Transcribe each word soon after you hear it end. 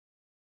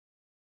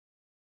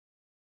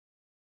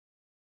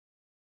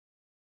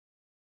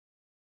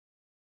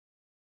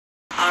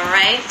All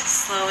right,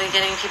 slowly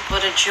getting people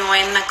to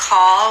join the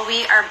call.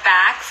 We are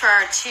back for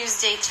our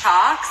Tuesday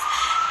talks.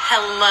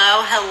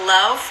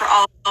 Hello for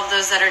all of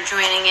those that are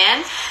joining in.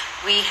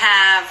 We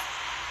have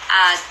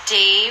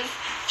Dave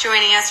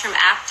joining us from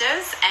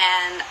Aptos,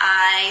 and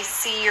I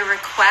see your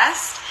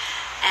request,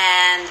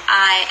 and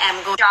I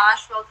am going.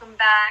 Josh, welcome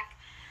back.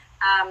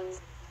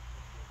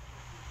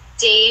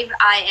 Dave,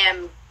 I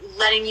am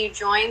letting you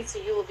join,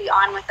 so you will be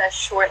on with us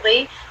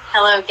shortly.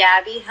 Hello,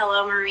 Gabby.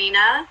 Hello,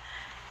 Marina.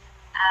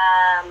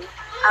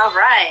 All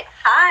right.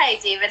 Hi,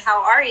 David.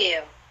 How are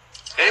you?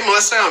 Hey,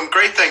 Melissa. I'm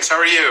great, thanks. How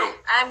are you?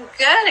 I'm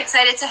good.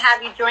 Excited to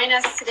have you join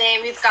us today.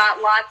 We've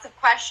got lots of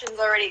questions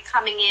already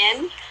coming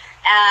in.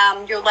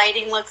 Your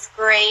lighting looks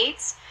great.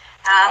 Awesome.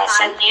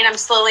 Hi, Lane. I'm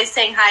slowly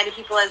saying hi to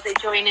people as they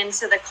join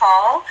into the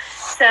call.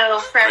 So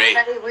for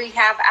everybody, we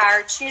have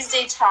our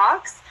Tuesday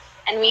talks,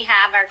 and we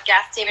have our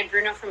guest, David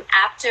Bruno from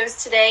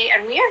Aptos today,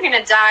 and we are going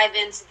to dive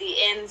into the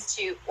ins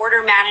to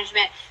order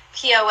management,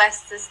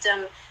 POS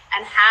system,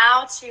 and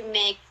how to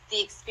make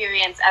the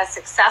experience as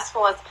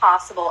successful as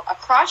possible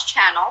across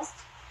channels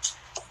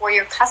for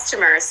your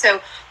customers.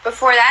 So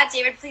before that,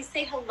 David, please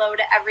say hello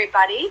to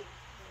everybody.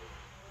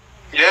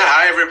 Yeah,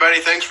 hi, everybody.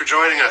 Thanks for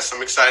joining us.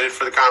 I'm excited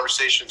for the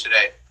conversation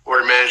today.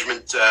 Order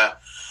management,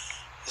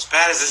 as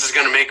bad as this is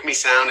going to make me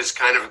sound, is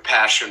kind of a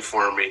passion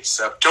for me.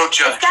 So don't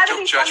judge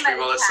me,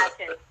 Melissa.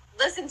 Passion.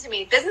 Listen to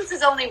me.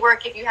 Businesses only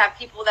work if you have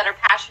people that are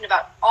passionate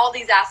about all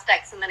these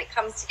aspects, and then it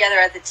comes together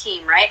as a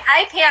team, right?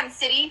 Hi, Pan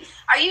City.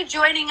 Are you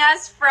joining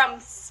us from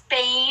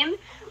Spain?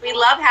 We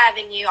love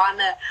having you on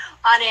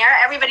air.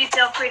 Everybody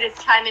feel free to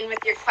chime in with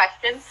your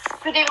questions.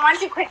 So, David, why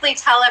don't you quickly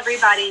tell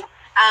everybody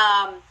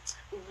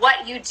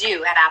what you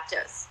do at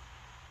Aptos?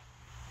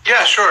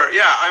 Yeah, sure.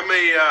 Yeah, I'm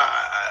a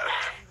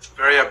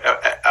very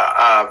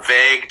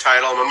vague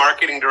title. I'm a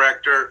marketing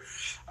director.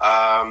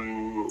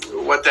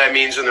 What that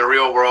means in the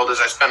real world is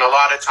I spend a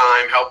lot of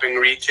time helping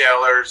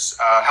retailers,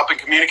 helping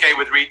communicate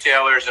with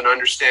retailers and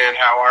understand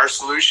how our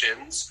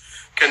solutions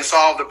can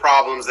solve the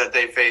problems that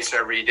they face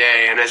every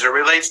day. And as it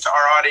relates to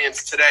our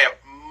audience today,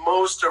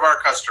 most of our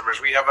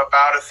customers, we have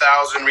about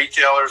 1,000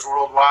 retailers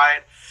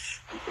worldwide.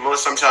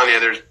 Melissa, I'm telling you,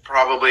 there's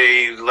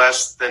probably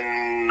less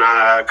than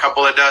a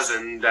couple of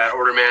dozen that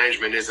order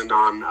management isn't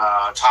on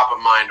top of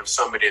mind of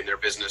somebody in their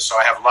business. So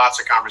I have lots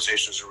of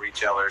conversations with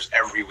retailers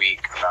every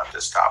week about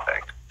this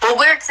topic. Well,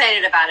 we're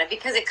excited about it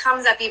because it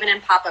comes up even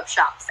in pop-up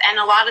shops. And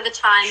a lot of the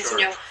times,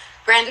 Sure.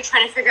 Brands are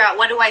trying to figure out,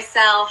 what do I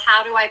sell?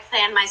 How do I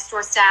plan my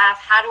store staff?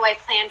 How do I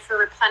plan for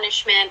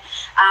replenishment?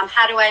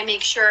 How do I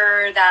make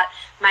sure that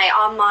my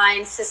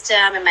online system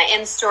and my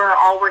in-store are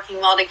all working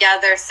well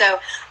together?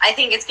 So I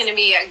think it's going to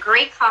be a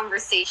great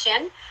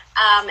conversation.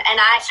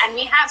 And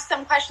we have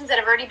some questions that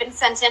have already been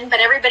sent in,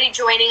 but everybody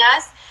joining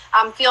us,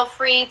 feel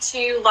free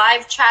to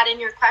live chat in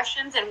your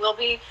questions, and we'll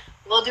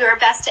do our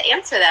best to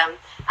answer them.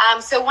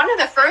 So one of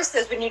the first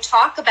is when you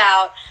talk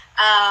about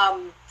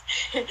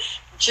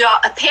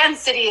Pan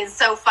City is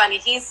so funny.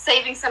 He's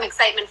saving some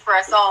excitement for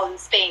us all in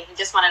Spain. He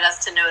just wanted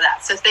us to know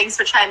that. So thanks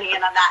for chiming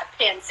in on that,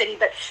 Pan City.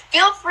 But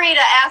feel free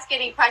to ask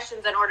any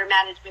questions on order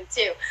management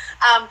too.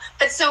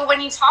 But so when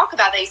you talk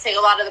about that, you say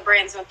a lot of the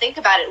brands don't think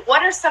about it.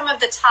 What are some of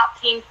the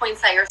top pain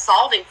points that you're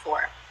solving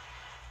for?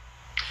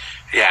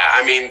 Yeah,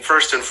 I mean,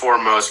 first and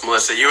foremost,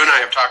 Melissa, you and I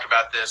have talked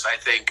about this, I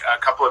think, a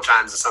couple of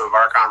times in some of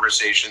our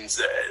conversations.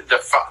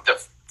 The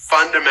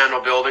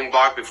fundamental building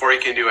block before you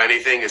can do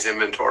anything is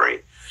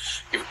inventory.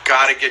 You've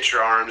got to get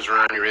your arms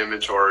around your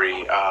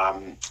inventory.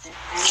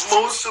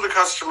 Most of the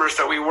customers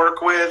that we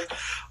work with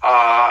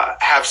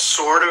have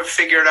sort of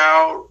figured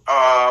out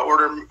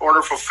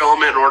order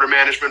fulfillment and order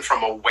management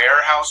from a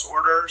warehouse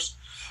orders.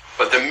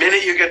 But the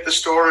minute you get the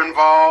store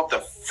involved, the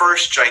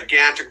first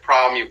gigantic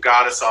problem you've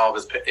got to solve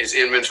is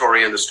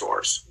inventory in the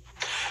stores.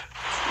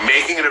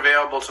 Making it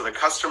available to the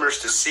customers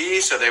to see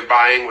so they're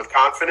buying with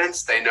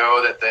confidence. They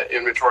know that the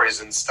inventory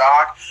is in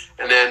stock.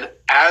 And then,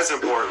 as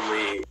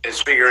importantly,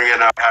 is figuring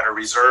out how to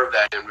reserve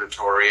that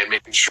inventory and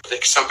making sure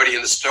that somebody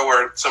in the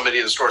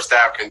store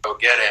staff can go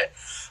get it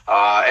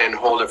and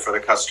hold it for the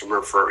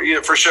customer for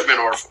either for shipment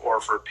or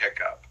for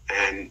pickup.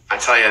 And I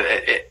tell you,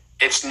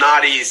 it's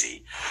not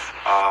easy.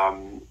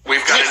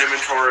 We've got an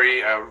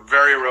inventory, a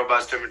very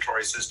robust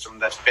inventory system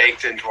that's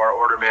baked into our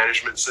order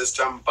management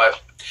system. But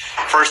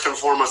first and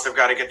foremost, they've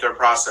got to get their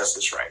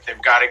processes right.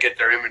 They've got to get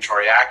their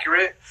inventory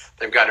accurate.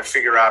 They've got to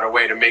figure out a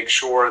way to make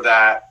sure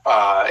that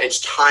it's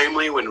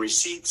timely when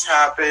receipts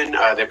happen.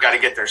 They've got to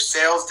get their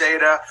sales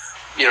data.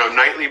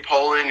 Nightly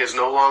polling is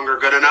no longer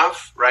good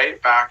enough, right?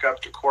 Back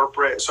up to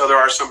corporate. So there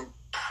are some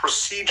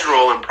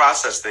procedural and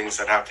process things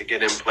that have to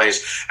get in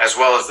place, as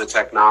well as the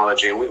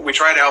technology. And we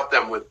try to help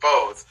them with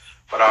both.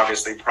 But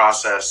obviously,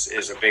 process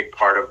is a big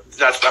part of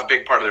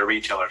their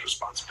retailer's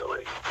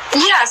responsibility.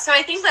 Yeah, so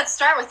I think let's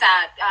start with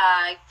that.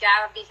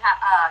 Gabby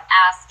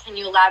asked, can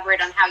you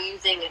elaborate on how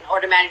using an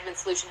order management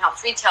solution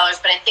helps retailers?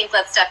 But I think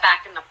let's step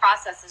back in the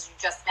process, as you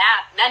just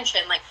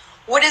mentioned. Like,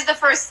 what is the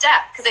first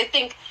step? Because I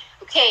think,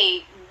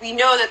 okay, we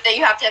know that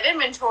you have to have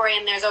inventory,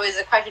 and there's always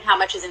a question: how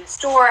much is in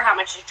store, how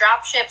much is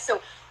drop ship?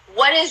 So,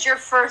 what is your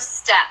first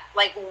step?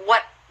 Like,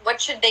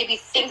 what should they be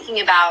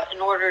thinking about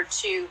in order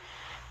to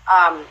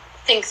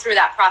think through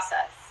that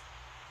process?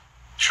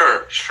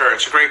 Sure.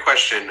 It's a great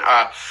question.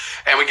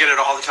 And we get it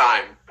all the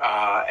time.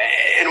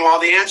 And while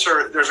the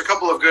answer, there's a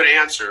couple of good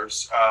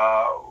answers.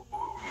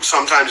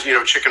 Sometimes,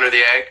 chicken or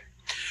the egg.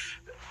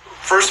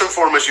 First and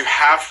foremost, you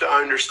have to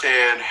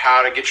understand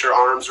how to get your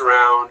arms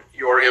around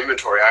your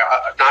inventory.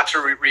 Not to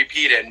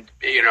repeat it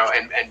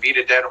and beat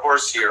a dead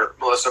horse here,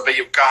 Melissa, but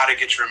you've got to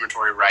get your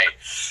inventory right.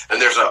 And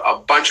there's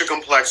a bunch of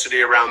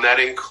complexity around that,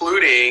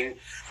 including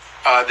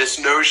this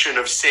notion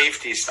of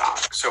safety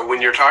stock. So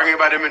when you're talking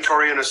about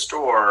inventory in a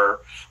store,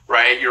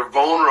 right, you're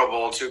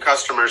vulnerable to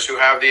customers who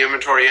have the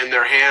inventory in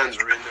their hands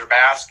or in their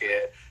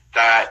basket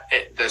that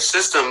the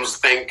systems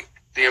think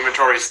the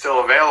inventory is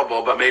still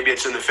available, but maybe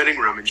it's in the fitting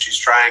room and she's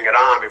trying it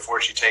on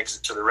before she takes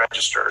it to the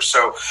register.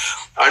 So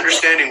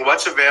understanding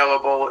what's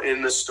available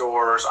in the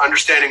stores,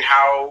 understanding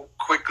how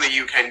quickly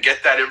you can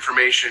get that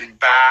information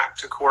back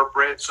to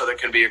corporate so that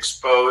can be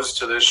exposed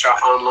to the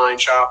online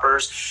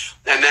shoppers,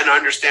 and then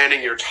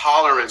understanding your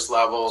tolerance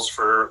levels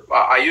for,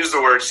 I use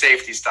the word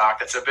safety stock.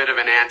 That's a bit of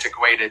an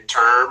antiquated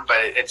term, but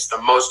it's the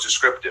most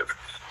descriptive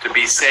to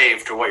be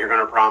safe to what you're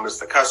going to promise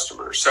the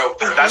customer. So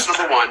that's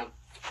number one.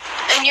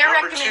 And your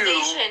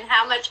recommendation,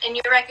 how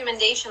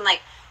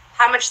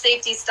much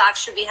safety stock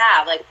should we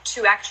have? Like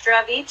 2 extra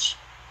of each?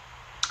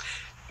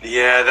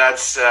 Yeah,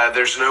 that's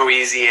there's no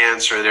easy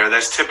answer there.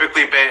 That's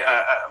typically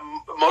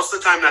most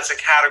of the time that's a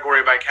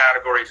category by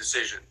category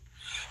decision.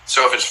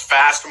 So if it's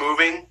fast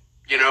moving,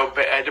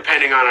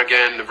 depending on,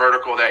 again, the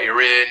vertical that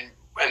you're in,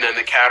 and then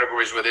the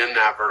categories within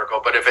that vertical.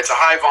 But if it's a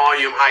high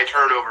volume, high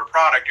turnover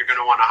product, you're going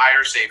to want a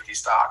higher safety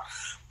stock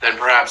than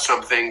perhaps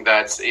something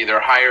that's either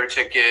higher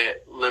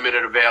ticket,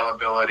 limited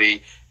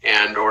availability,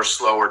 and or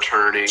slower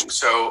turning.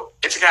 So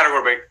it's a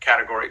category by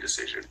category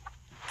decision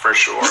for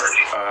sure.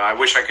 I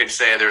wish I could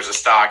say there's a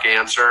stock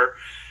answer,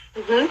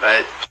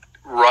 but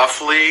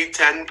roughly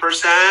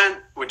 10%,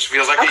 which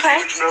feels like a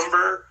huge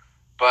number.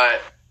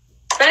 But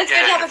it's again,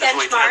 good to have if there's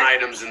only 10 benchmark.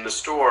 items in the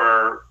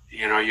store,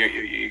 you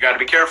got to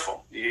be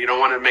careful. You don't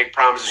want to make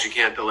promises you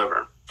can't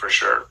deliver, for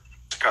sure.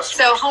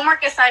 So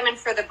homework assignment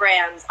for the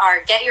brands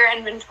are get your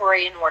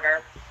inventory in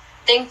order.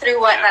 Think through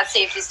what that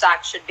safety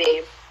stock should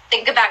be.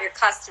 Think about your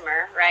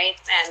customer, right?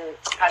 And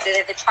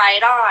did they try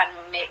it on?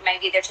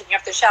 Maybe they're taking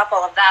off the shelf,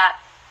 all of that.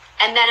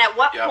 And then at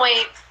what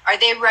point are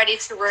they ready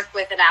to work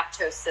with an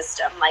Aptos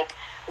system? Like,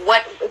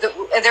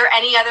 are there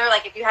any other,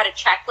 like if you had a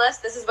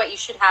checklist, this is what you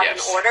should have in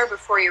order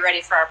before you're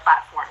ready for our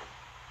platform?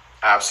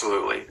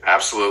 Absolutely.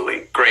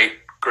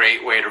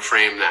 Great way to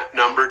frame that.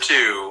 Number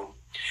 2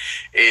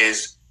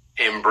 is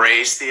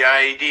embrace the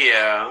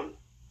idea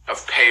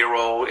of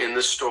payroll in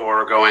the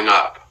store going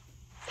up.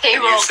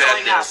 Payroll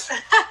going up.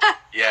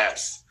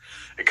 Yes,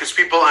 because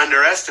people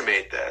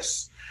underestimate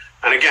this.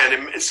 And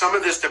again, some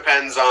of this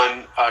depends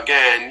on,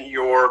 again,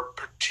 your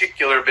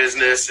particular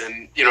business.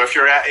 And,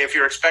 if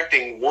you're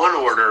expecting 1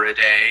 order a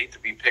day to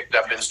be picked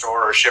up in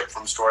store or shipped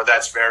from store,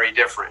 that's very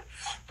different.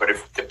 But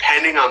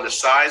depending on the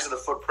size of the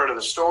footprint of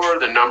the store,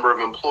 the number of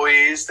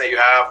employees that you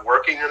have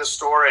working in a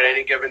store at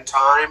any given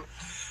time,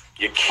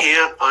 you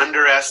can't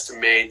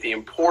underestimate the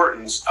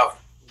importance of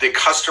the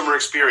customer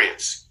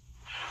experience.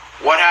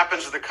 What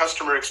happens to the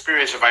customer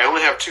experience if I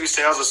only have 2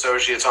 sales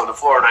associates on the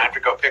floor and I have to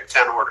go pick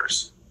 10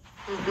 orders?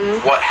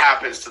 What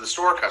happens to the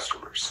store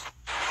customers?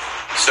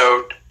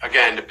 So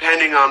again,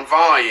 depending on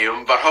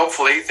volume, but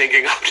hopefully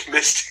thinking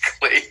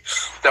optimistically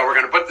that we're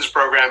going to put this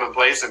program in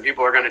place and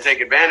people are going to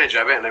take advantage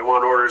of it and they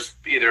want orders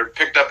either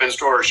picked up in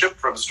store or shipped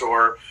from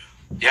store,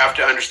 you have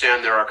to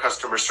understand there are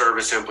customer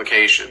service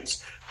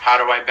implications. How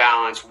do I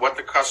balance what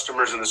the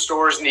customers in the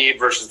stores need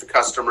versus the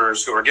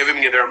customers who are giving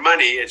me their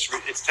money?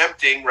 It's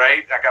tempting,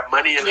 right? I got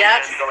money in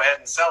hand, go ahead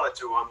and sell it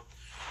to them.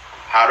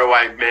 How do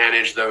I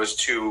manage those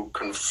 2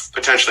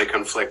 potentially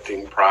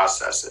conflicting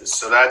processes?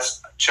 So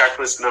that's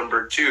checklist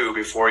number 2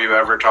 before you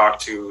ever talk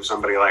to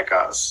somebody like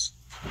us.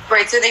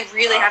 Right, so they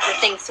really have to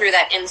think through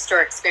that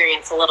in-store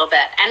experience a little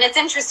bit. And it's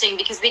interesting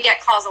because we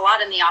get calls a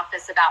lot in the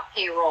office about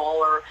payroll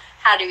or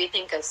how do we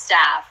think of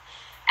staff.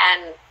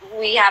 And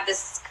we have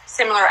this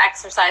similar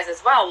exercise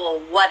as well. Well,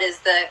 what is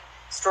the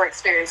store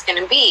experience going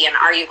to be? And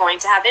are you going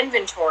to have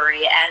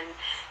inventory? And,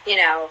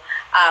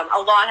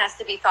 a lot has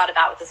to be thought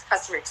about with this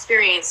customer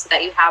experience so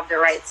that you have the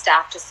right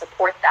staff to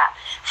support that.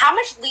 How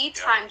much lead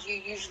time do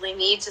you usually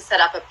need to set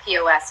up a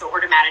POS or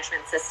order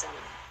management system?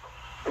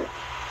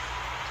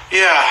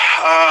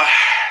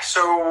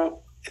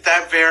 So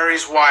that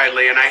varies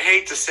widely. And I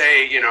hate to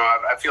say,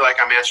 I feel like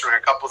I'm answering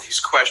a couple of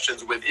these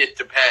questions with "it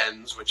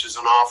depends," which is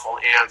an awful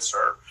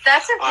answer.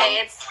 That's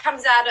okay.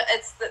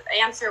 It's the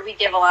answer we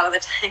give a lot of the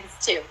times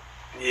too.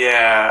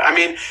 Yeah. I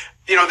mean,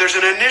 there's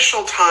an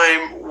initial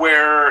time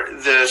where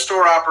the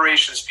store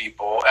operations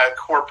people at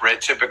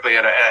corporate, typically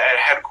at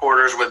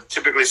headquarters with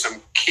typically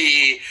some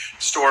key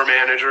store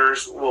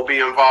managers will be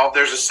involved.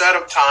 There's a set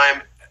of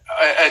time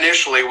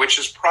initially, which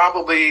is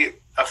probably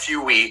a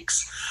few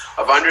weeks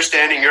of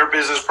understanding your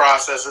business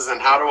processes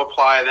and how to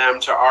apply them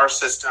to our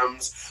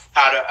systems,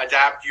 how to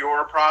adapt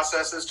your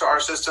processes to our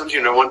systems.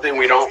 You know, one thing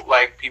we don't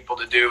like people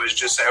to do is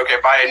just say, okay,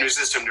 buy a new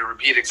system to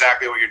repeat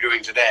exactly what you're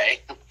doing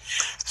today.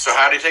 So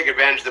how to take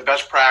advantage of the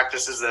best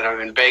practices that have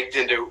been baked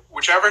into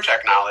whichever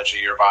technology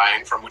you're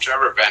buying from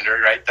whichever vendor,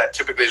 right? That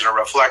typically is a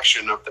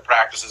reflection of the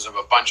practices of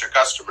a bunch of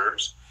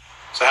customers.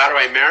 So how do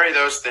I marry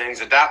those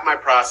things, adapt my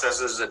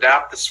processes,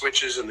 adapt the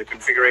switches and the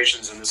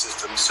configurations in the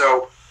system?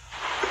 So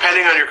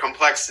depending on your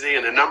complexity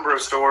and the number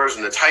of stores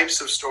and the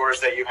types of stores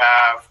that you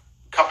have,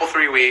 a couple,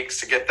 3 weeks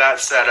to get that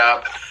set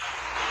up.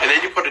 And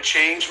then you put a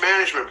change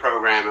management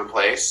program in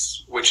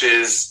place, which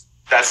is,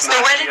 that's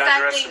not to be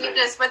underestimated.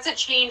 What's a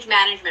change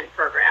management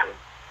program?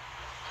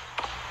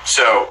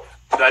 So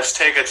let's just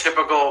take a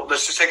typical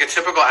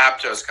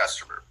Aptos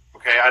customer.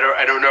 Okay,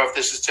 I don't know if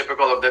this is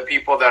typical of the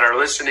people that are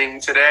listening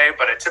today,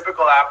 but a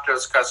typical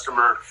Aptos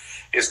customer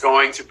is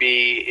going to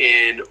be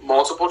in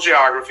multiple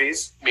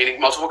geographies, meaning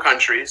multiple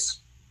countries,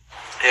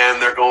 and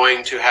they're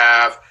going to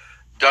have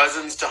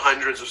dozens to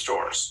hundreds of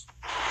stores.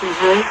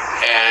 Mm-hmm.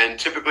 And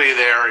typically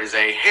there is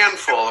a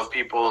handful of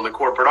people in the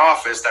corporate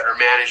office that are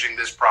managing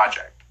this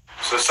project.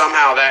 So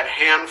somehow that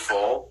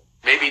handful,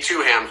 maybe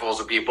two handfuls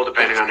of people,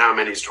 depending on how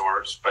many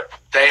stores, but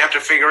they have to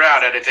figure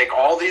out how to take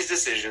all these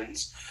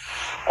decisions,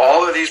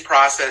 all of these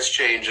process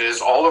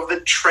changes, all of the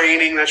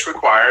training that's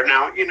required.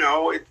 Now, you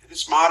know,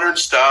 it's modern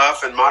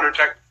stuff, and modern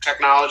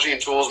technology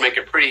and tools make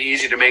it pretty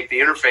easy to make the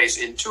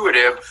interface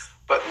intuitive,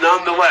 but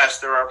nonetheless,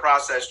 there are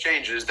process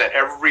changes that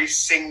every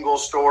single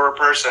store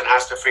person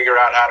has to figure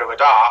out how to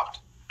adopt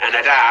and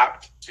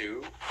adapt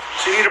to.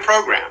 So you need a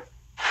program.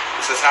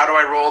 It says, how do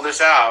I roll this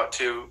out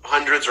to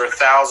hundreds or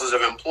thousands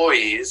of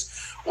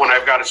employees when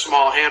I've got a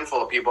small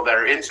handful of people that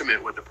are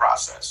intimate with the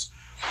process?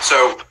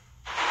 So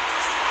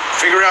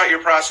figure out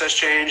your process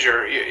change,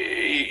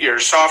 your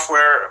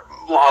software,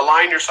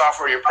 align your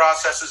software, your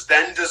processes,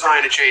 then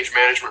design a change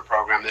management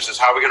program. This is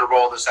how we're going to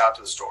roll this out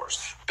to the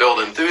stores. Build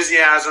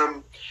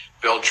enthusiasm,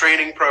 build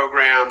training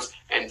programs,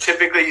 and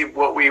typically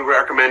what we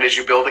recommend is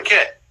you build a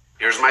kit.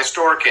 Here's my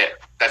store kit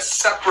that's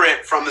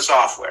separate from the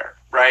software,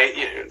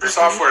 right? The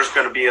software is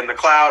going to be in the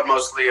cloud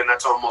mostly, and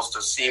that's almost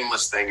a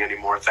seamless thing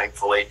anymore,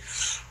 thankfully.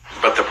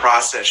 But the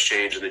process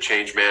change and the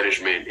change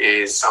management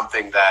is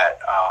something that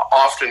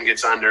often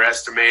gets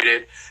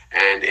underestimated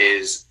and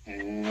is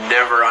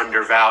never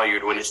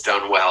undervalued when it's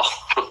done well.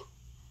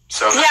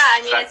 So yeah,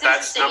 I mean,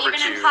 it's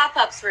interesting. Even in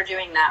pop-ups, we're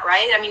doing that,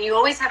 right? I mean, you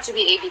always have to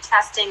be A/B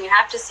testing. You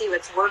have to see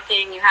what's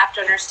working. You have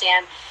to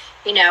understand,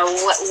 you know,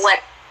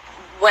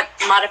 what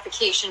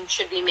modifications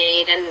should be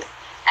made, and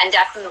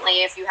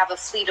definitely if you have a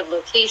fleet of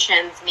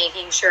locations,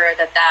 making sure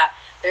that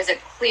there's a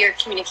clear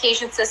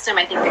communication system.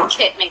 I think the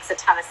kit makes a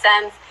ton of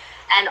sense.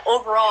 And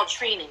overall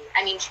training.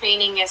 I mean,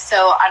 training is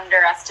so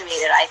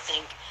underestimated, I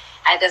think.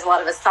 There's a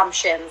lot of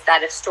assumptions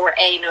that if store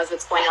A knows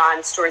what's going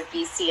on, stores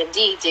B, C, and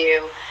D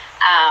do.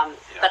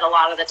 But a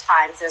lot of the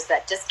times there's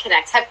that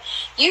disconnect.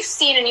 You've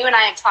seen, and you and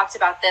I have talked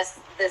about this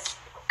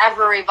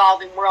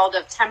ever-evolving world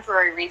of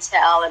temporary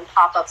retail and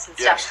pop-ups and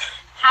stuff. Yes.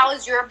 How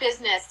is your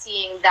business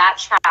seeing that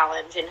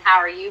challenge, and how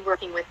are you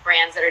working with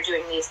brands that are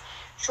doing these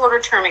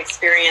shorter-term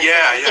experiences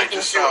and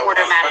thinking through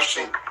order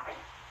management?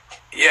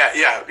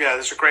 Yeah,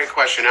 that's a great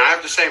question. And I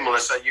have to say,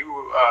 Melissa,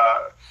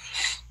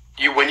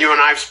 when you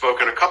and I have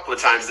spoken a couple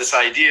of times, this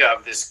idea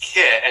of this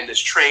kit and this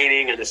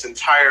training and this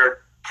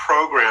entire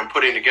program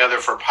putting together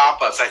for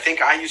pop-ups, I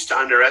think I used to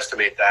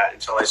underestimate that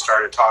until I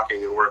started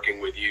talking and working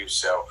with you.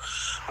 So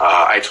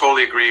I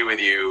totally agree with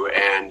you.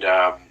 And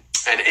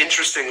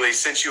interestingly,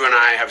 since you and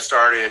I have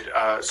started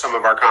some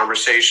of our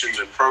conversations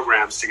and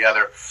programs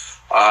together,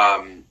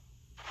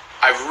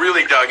 I've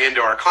really dug into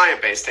our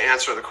client base to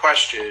answer the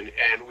question,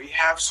 and we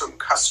have some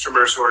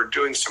customers who are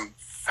doing some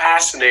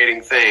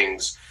fascinating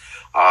things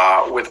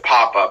with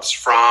pop-ups,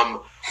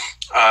 from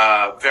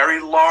very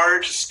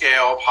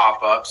large-scale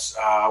pop-ups,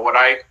 what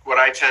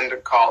I tend to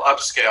call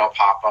upscale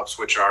pop-ups,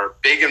 which are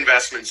big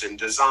investments in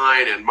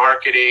design and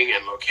marketing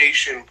and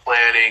location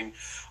planning.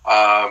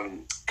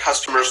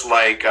 Customers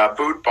like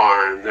Boot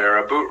Barn,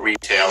 they're a boot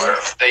retailer.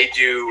 They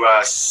do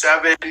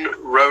 7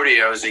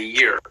 rodeos a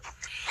year.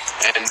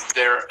 And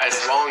they're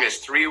as long as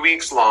 3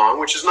 weeks long,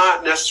 which is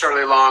not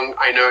necessarily long,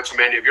 I know, to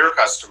many of your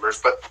customers,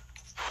 but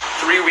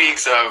 3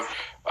 weeks of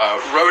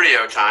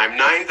rodeo time,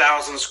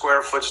 9,000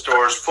 square foot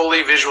stores,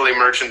 fully visually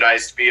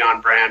merchandised,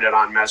 beyond brand and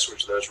on mess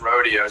with those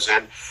rodeos.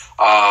 And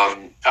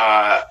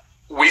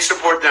we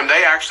support them.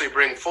 They actually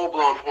bring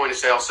full-blown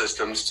point-of-sale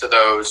systems to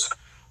those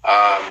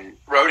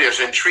rodeos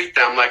and treat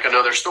them like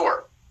another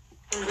store.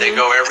 Mm-hmm. They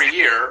go every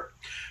year.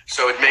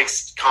 So it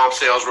makes comp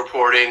sales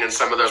reporting and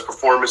some of those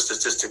performance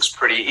statistics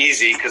pretty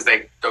easy because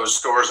those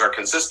stores are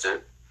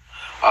consistent.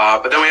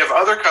 But then we have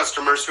other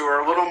customers who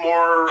are a little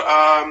more,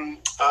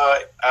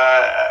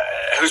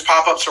 whose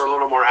pop-ups are a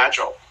little more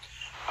agile.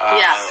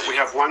 We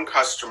have one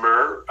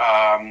customer,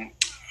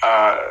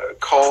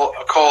 Cole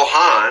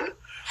Hahn,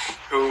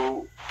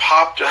 who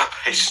popped up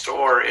a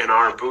store in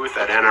our booth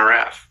at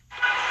NRF.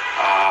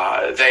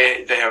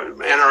 They have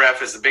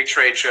NRF is the big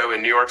trade show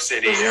in New York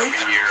City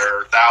every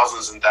year.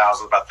 Thousands and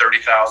thousands, about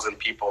 30,000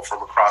 people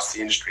from across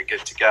the industry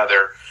get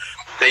together.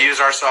 They use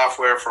our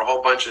software for a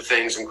whole bunch of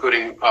things,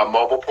 including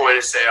mobile point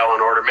of sale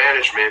and order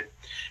management.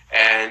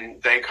 And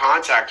they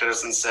contacted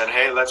us and said,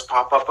 hey, let's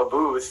pop up a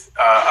booth,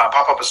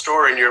 pop up a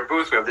store in your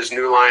booth. We have this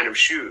new line of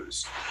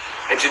shoes.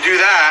 And to do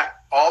that,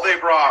 all they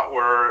brought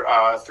were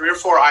 3 or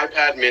 4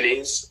 iPad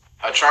minis,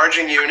 a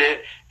charging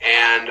unit,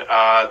 and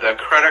the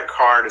credit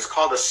card is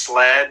called a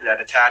sled that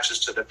attaches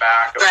to the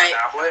back of the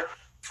tablet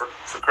for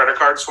credit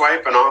card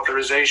swipe and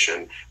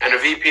authorization, and a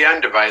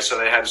VPN device so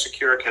they had a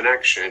secure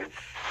connection,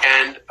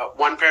 and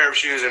 1 pair of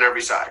shoes in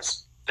every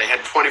size. They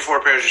had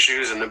 24 pairs of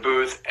shoes in the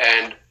booth,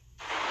 and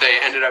they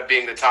ended up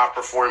being the top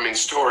performing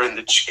store in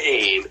the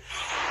chain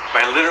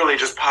by literally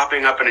just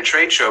popping up in a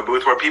trade show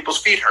booth where people's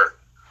feet hurt.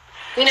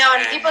 You know,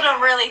 and people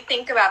don't really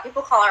think about,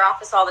 people call our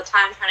office all the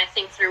time trying to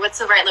think through what's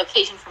the right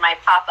location for my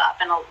pop-up.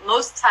 And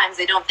most times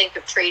they don't think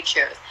of trade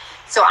shows.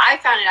 So I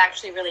found it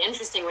actually really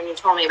interesting when you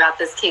told me about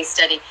this case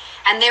study.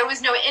 And there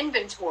was no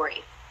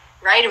inventory,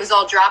 right? It was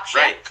all drop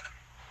ship. Right.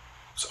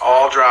 It was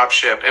all drop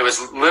ship. It was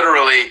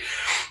literally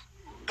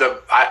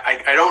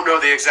I don't know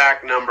the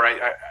exact number.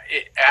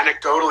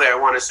 Anecdotally, I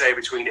want to say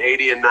between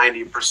 80 and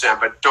 90%,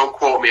 but don't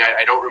quote me.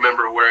 I don't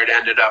remember where it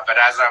ended up. But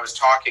as I was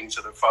talking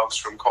to the folks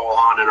from Cole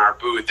Haan in our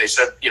booth, they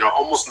said,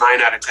 almost 9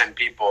 out of 10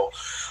 people,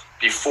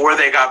 before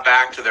they got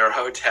back to their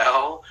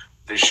hotel,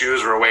 the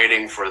shoes were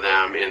waiting for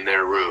them in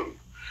their room.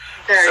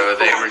 So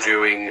they were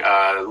doing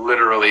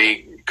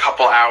literally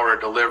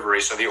couple-hour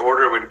delivery. So the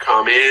order would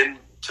come in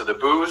to the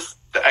booth.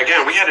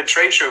 Again, we had a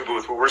trade show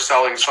booth where we're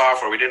selling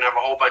software. We didn't have a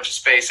whole bunch of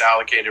space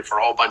allocated for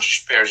a whole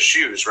bunch of pairs of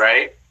shoes,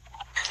 right?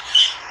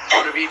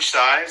 One of each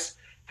size.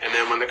 And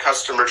then when the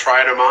customer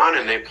tried them on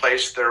and they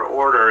placed their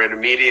order, and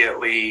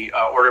immediately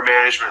order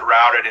management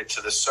routed it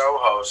to the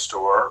Soho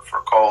store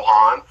for Cole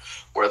Haan,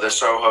 where the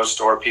Soho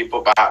store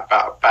people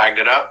bagged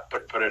it up,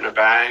 put it in a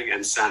bag,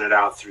 and sent it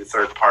out through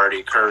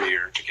third-party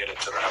courier to get it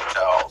to the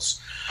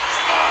hotels.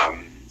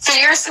 So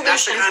your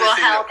solutions will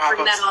help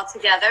bring that all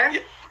together? Yeah.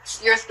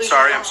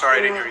 I'm sorry,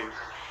 I didn't hear you.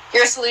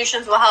 Your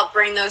solutions will help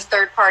bring those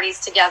third parties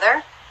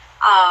together.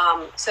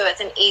 So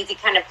it's an easy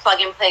kind of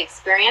plug and play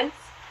experience.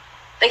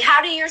 Like,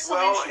 how do your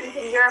solutions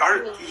in your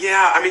opinion?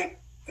 Yeah, I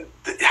mean,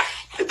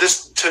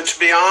 this to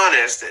be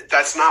honest,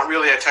 that's not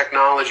really a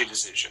technology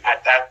decision.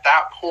 At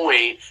that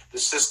point, the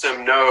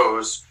system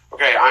knows,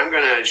 okay, I'm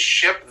going to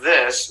ship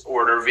this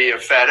order via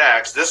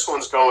FedEx. This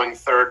one's going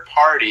third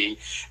party,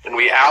 and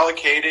we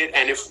allocate it.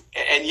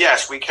 And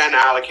yes, we can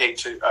allocate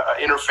to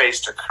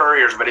interface to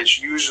couriers, but it's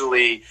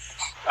usually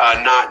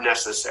not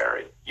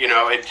necessary.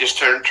 It just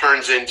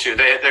turns into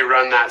they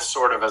run that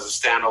sort of as a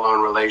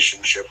standalone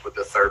relationship with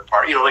the third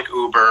party. like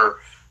Uber,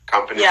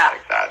 companies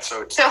like that.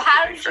 So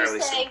how did you say?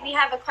 Simple. We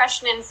have a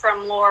question in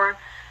from Lore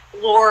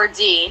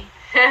D.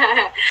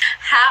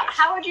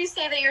 How would you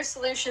say that your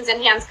solutions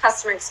enhance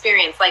customer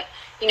experience? Like,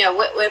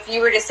 if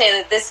you were to say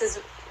that this is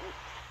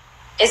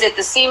it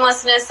the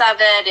seamlessness of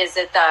it? Is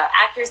it the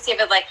accuracy of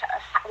it? Like,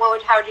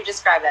 how would you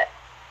describe it?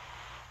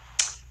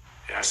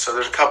 Yeah, so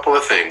there's a couple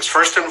of things.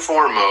 First and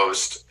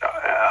foremost,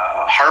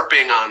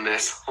 harping on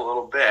this a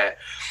little bit,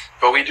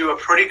 but we do a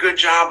pretty good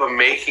job of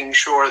making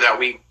sure that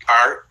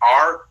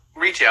our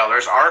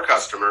retailers, our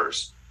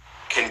customers,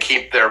 can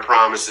keep their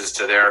promises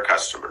to their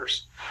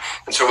customers.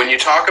 And so when you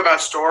talk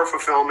about store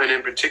fulfillment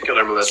in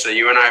particular, Melissa,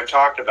 you and I have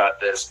talked about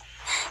this.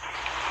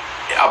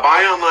 A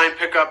buy online,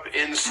 pick up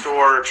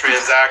in-store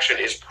transaction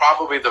is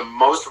probably the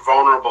most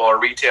vulnerable a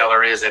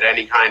retailer is at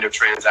any kind of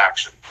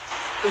transaction.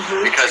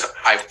 Because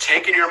I've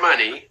taken your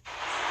money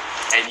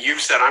and you've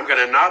said, I'm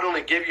going to not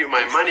only give you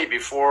my money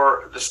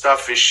before the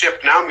stuff is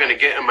shipped, now I'm going to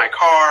get in my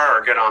car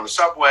or get on the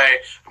subway,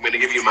 I'm going to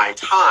give you my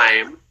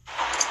time,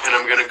 and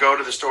I'm going to go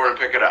to the store and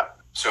pick it up.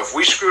 So if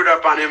we screwed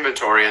up on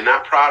inventory and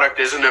that product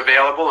isn't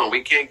available and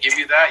we can't give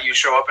you that, you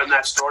show up in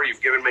that store,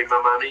 you've given me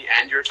my money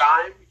and your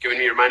time, given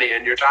me your money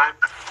and your time,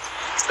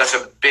 that's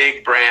a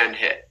big brand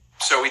hit.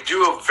 So we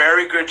do a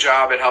very good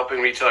job at helping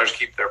retailers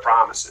keep their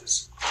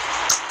promises.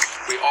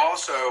 We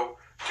also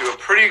do a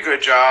pretty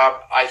good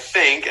job, I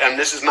think, and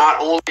this is not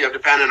only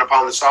dependent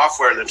upon the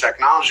software and the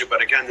technology,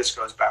 but again, this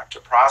goes back to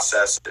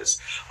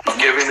processes, of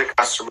giving the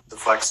customer the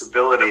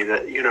flexibility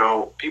that,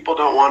 people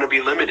don't want to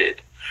be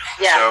limited.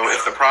 Yeah. So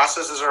if the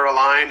processes are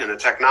aligned and the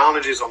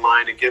technology is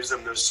aligned, it gives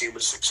them those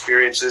seamless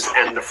experiences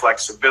and the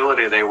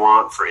flexibility they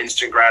want for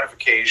instant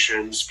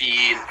gratification,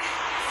 speed,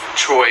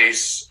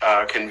 choice,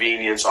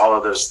 convenience, all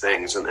of those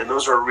things. And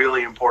those are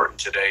really important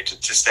today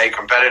to stay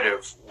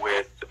competitive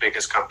with the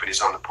biggest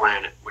companies on the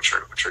planet, which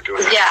are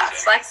doing that. Yeah,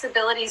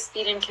 flexibility,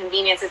 speed, and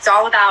convenience. It's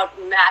all about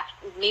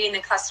meeting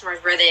the customers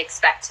where they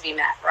expect to be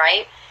met,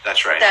 right?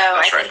 That's right. So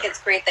I think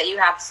it's great that you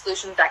have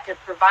solutions that could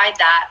provide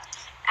that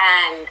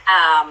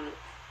and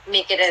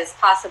make it as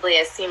possibly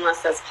as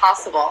seamless as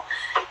possible.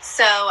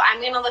 So I'm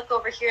going to look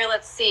over here.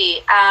 Let's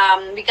see.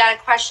 We got a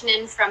question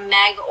in from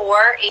Meg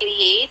Orr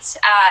 88.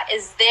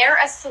 Is there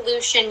a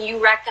solution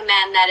you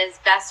recommend that is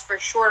best for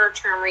shorter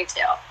term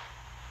retail?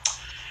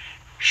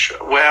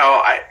 Sure.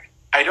 Well,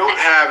 I don't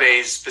have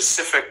a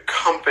specific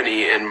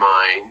company in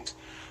mind,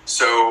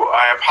 so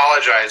I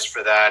apologize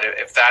for that.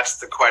 If that's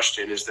the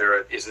question, is there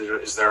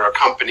a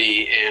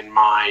company in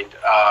mind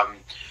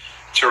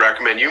to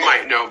recommend? You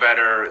might know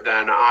better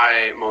than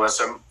I,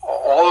 Melissa.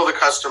 All of the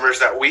customers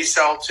that we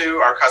sell to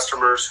are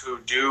customers who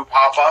do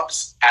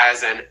pop-ups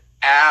as an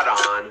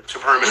add-on to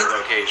permanent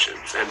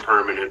locations and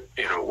permanent,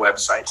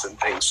 websites and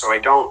things. So I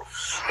don't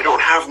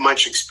have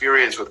much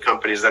experience with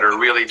companies that are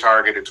really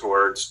targeted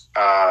towards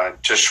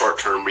just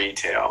short-term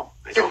retail.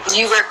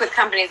 You work with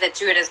companies that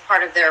do it as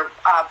part of their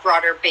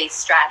broader base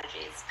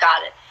strategies.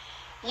 Got it.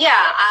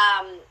 Yeah,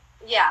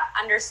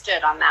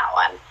 understood on that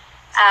one.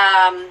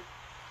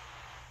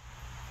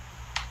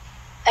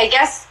 I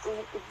guess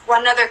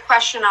one other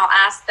question I'll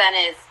ask then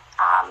is,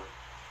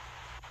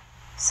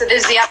 so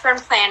there's the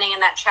upfront planning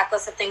and that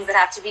checklist of things that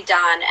have to be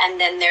done, and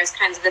then there's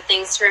kinds of the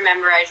things to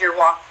remember as you're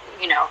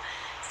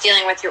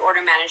dealing with your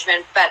order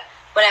management. But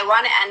what I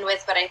want to end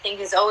with, what I think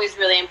is always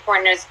really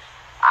important, is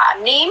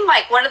name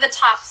what are the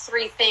top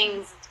 3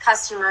 things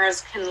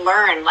customers can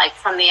learn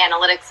from the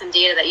analytics and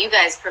data that you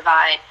guys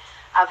provide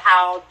of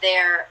how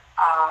their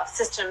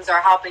systems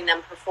are helping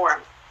them perform.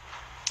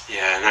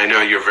 Yeah, and I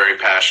know you're very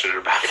passionate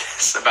about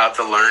this, about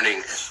the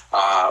learning,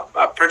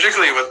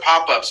 particularly with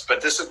pop-ups.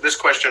 But this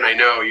question, I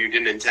know you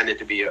didn't intend it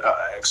to be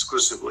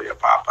exclusively a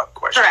pop-up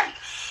question. Correct.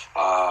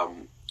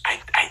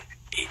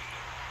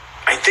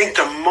 I think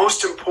the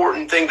most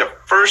important thing, the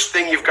first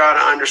thing you've got to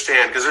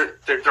understand, because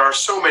there are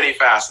so many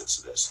facets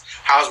to this.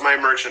 How's my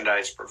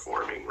merchandise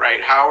performing,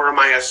 right? How are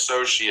my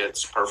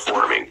associates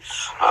performing?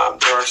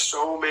 There are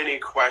so many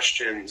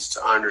questions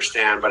to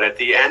understand, but at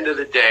the end of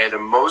the day, the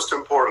most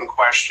important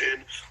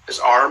question is,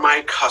 are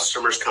my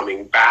customers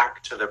coming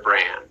back to the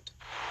brand?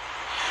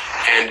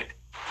 And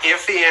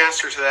if the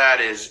answer to that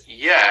is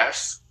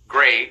yes,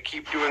 great,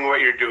 keep doing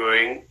what you're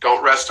doing.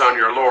 Don't rest on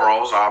your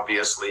laurels,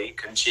 obviously.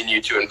 Continue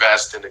to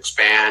invest and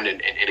expand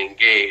and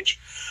engage.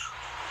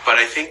 But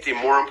I think the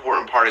more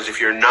important part is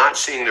if you're not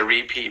seeing the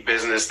repeat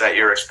business that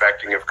you're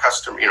expecting of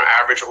customer,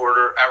 average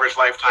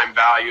lifetime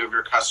value of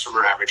your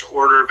customer, average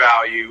order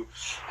value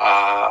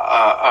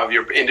of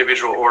your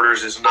individual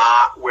orders is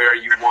not where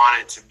you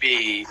want it to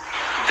be,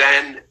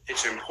 then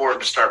it's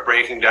important to start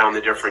breaking down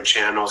the different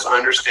channels,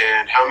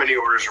 understand how many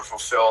orders are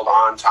fulfilled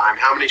on time,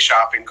 how many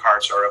shopping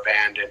carts are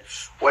abandoned,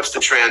 what's the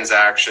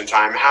transaction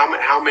time,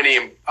 how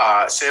many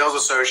sales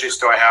associates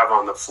do I have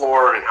on the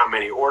floor, and how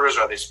many orders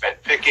are they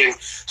spent picking,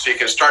 so you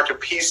can start to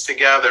piece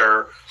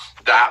together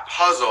that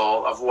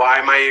puzzle of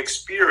why my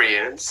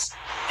experience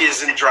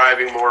isn't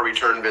driving more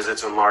return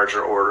visits and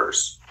larger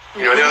orders.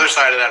 The other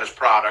side of that is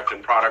product,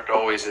 and product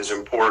always is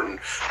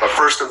important. But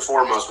first and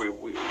foremost,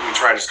 we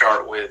try to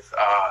start with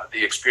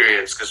the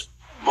experience, because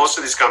most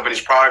of these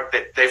companies' product,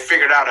 they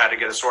figured out how to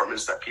get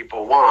assortments that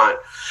people want.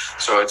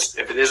 So if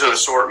it is an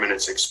assortment,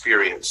 it's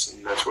experience,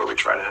 and that's where we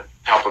try to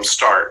help them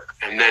start,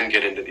 and then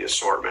get into the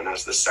assortment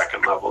as the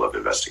second level of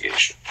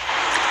investigation.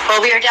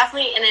 Well, we are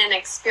definitely in an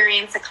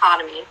experience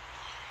economy,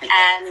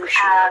 and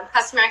sure.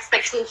 Customer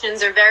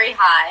expectations are very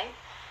high,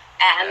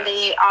 and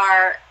they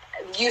are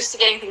used to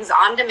getting things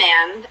on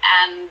demand,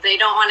 and they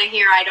don't want to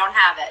hear I don't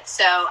have it.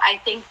 So I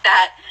think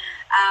that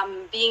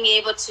being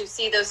able to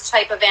see those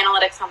type of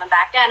analytics on the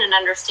back end and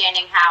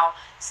understanding how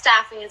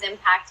staffing is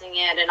impacting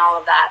it and all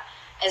of that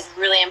is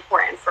really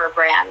important for a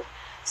brand.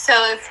 So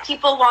if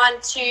people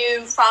want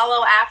to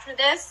follow after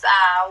this,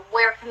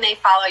 where can they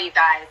follow you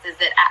guys? Is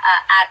it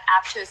at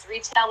Aptos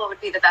Retail? What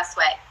would be the best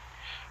way?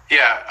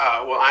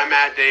 Yeah, well, I'm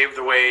at Dave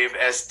the Wave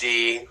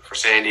SD for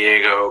San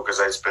Diego, because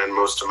I spend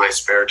most of my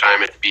spare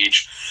time at the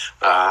beach.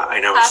 I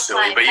know it's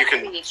silly, but you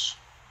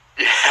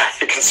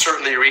can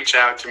certainly reach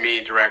out to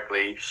me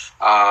directly,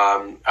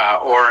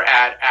 or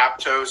at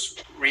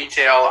Aptos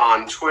Retail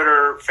on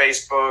Twitter,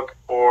 Facebook,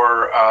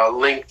 or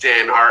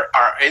LinkedIn. Our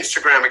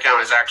Instagram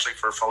account is actually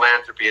for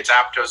philanthropy. It's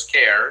Aptos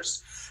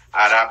Cares.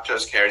 At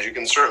Aptos Cares. You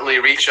can certainly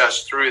reach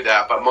us through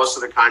that, but most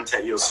of the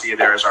content you'll see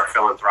there is our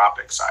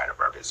philanthropic side of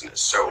our business.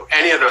 So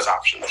any of those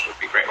options would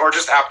be great. Or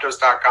just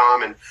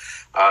aptos.com and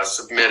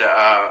submit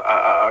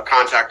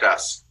contact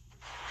us.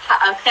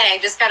 Okay,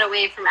 just got a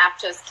wave from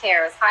Aptos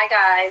Cares. Hi,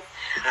 guys.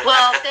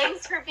 Well,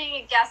 thanks for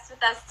being a guest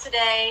with us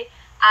today.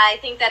 I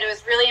think that it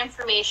was really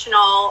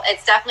informational.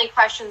 It's definitely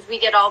questions we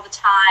get all the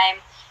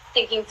time,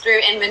 thinking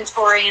through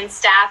inventory and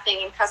staffing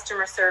and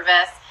customer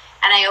service.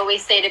 And I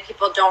always say to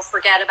people, don't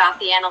forget about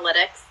the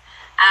analytics.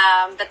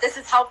 But this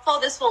is helpful.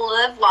 This will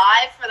live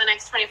live for the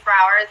next 24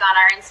 hours on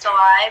our Insta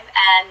Live.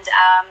 And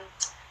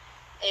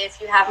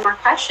if you have more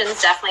questions,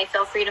 definitely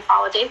feel free to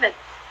follow David.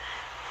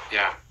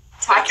 Yeah.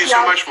 Thank you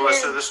so much,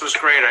 Melissa. This was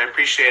great. I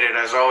appreciate it,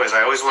 as always.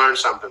 I always learn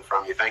something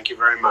from you. Thank you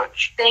very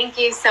much. Thank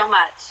you so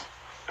much.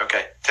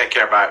 Okay. Take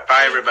care. Bye.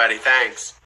 Bye, everybody. Thanks.